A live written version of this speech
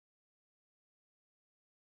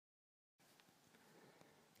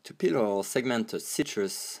To peel or segment a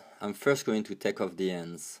citrus, I'm first going to take off the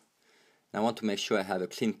ends. I want to make sure I have a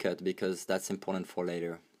clean cut because that's important for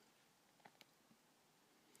later.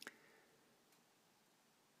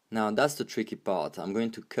 Now that's the tricky part. I'm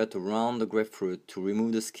going to cut around the grapefruit to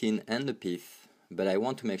remove the skin and the pith, but I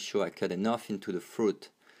want to make sure I cut enough into the fruit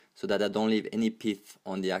so that I don't leave any pith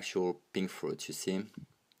on the actual pink fruit, you see.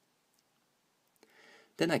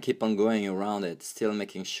 Then I keep on going around it, still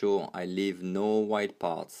making sure I leave no white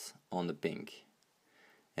parts on the pink,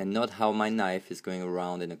 and note how my knife is going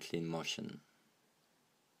around in a clean motion.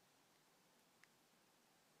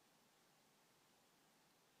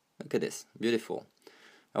 Look at this, beautiful.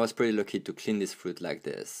 I was pretty lucky to clean this fruit like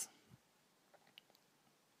this.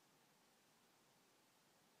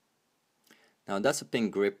 Now that's a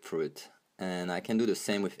pink grapefruit, and I can do the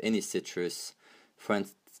same with any citrus, for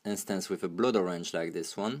instance with a blood orange like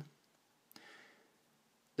this one.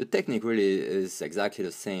 The technique really is exactly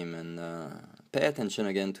the same, and pay attention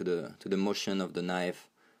again to the motion of the knife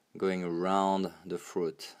going around the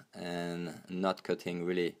fruit and not cutting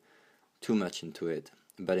really too much into it,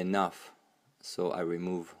 but enough so I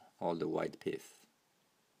remove all the white pith.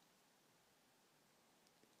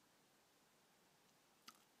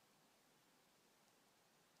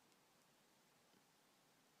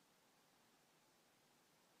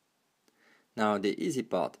 Now the easy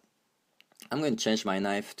part. I'm going to change my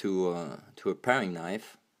knife to a paring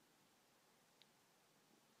knife,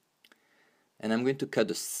 and I'm going to cut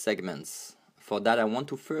the segments. For that I want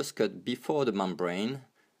to first cut before the membrane,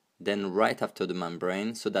 then right after the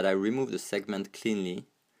membrane, so that I remove the segment cleanly,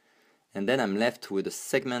 and then I'm left with the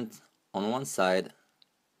segment on one side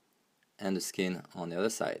and the skin on the other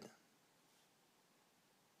side.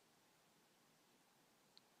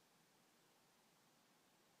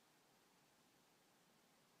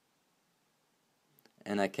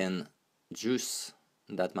 And I can juice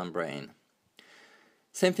that membrane.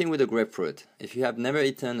 Same thing with the grapefruit. If you have never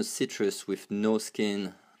eaten a citrus with no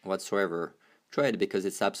skin whatsoever, try it because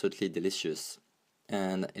it's absolutely delicious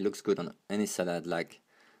and it looks good on any salad like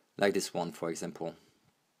this one, for example.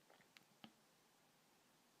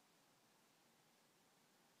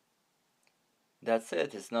 That's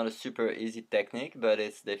it. It's not a super easy technique, but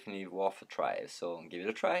it's definitely worth a try, so give it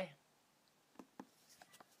a try.